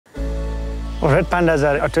Red pandas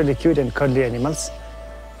are utterly cute and cuddly animals.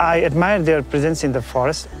 I admire their presence in the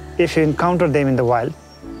forest. If you encounter them in the wild,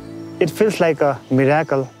 it feels like a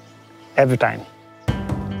miracle every time.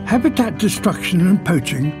 Habitat destruction and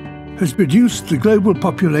poaching has reduced the global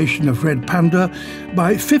population of red panda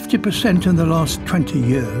by 50% in the last 20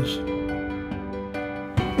 years.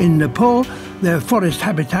 In Nepal, their forest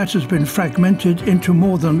habitat has been fragmented into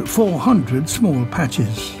more than 400 small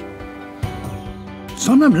patches.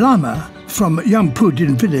 Sonam Lama from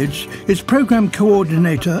Yampudin village is program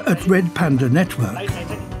coordinator at Red Panda Network.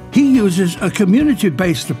 He uses a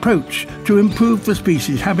community-based approach to improve the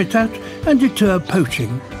species habitat and deter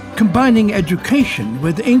poaching, combining education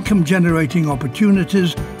with income-generating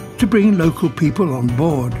opportunities to bring local people on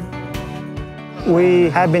board. We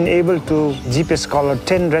have been able to GPS collar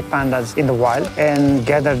 10 red pandas in the wild and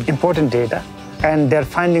gather important data, and their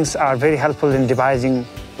findings are very helpful in devising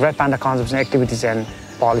red panda conservation activities and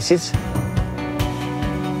policies.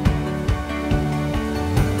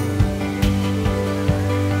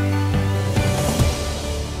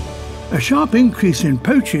 A sharp increase in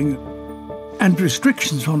poaching and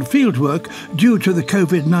restrictions on fieldwork due to the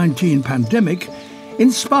COVID-19 pandemic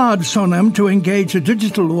inspired Sonam to engage a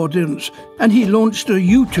digital audience, and he launched a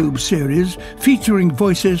YouTube series featuring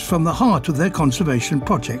voices from the heart of their conservation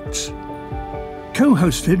projects.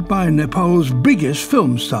 Co-hosted by Nepal's biggest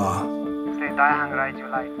film star.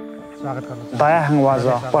 Dayahang was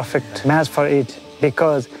a perfect match for it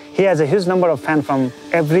because he has a huge number of fans from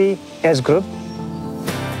every age group.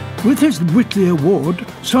 With his Whitley Award,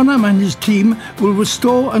 Sonam and his team will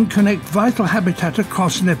restore and connect vital habitat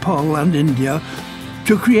across Nepal and India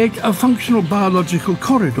to create a functional biological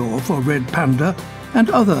corridor for red panda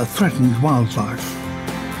and other threatened wildlife.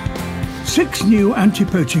 6 new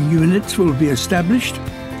anti-poaching units will be established,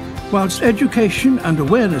 whilst education and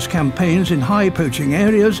awareness campaigns in high poaching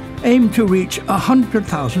areas aim to reach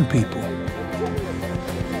 100,000 people.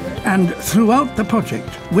 And throughout the project,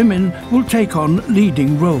 women will take on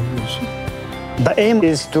leading roles. The aim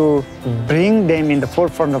is to bring them in the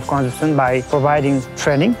forefront of conservation by providing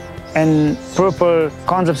training and proper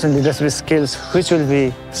conservation leadership skills which will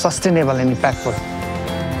be sustainable and impactful.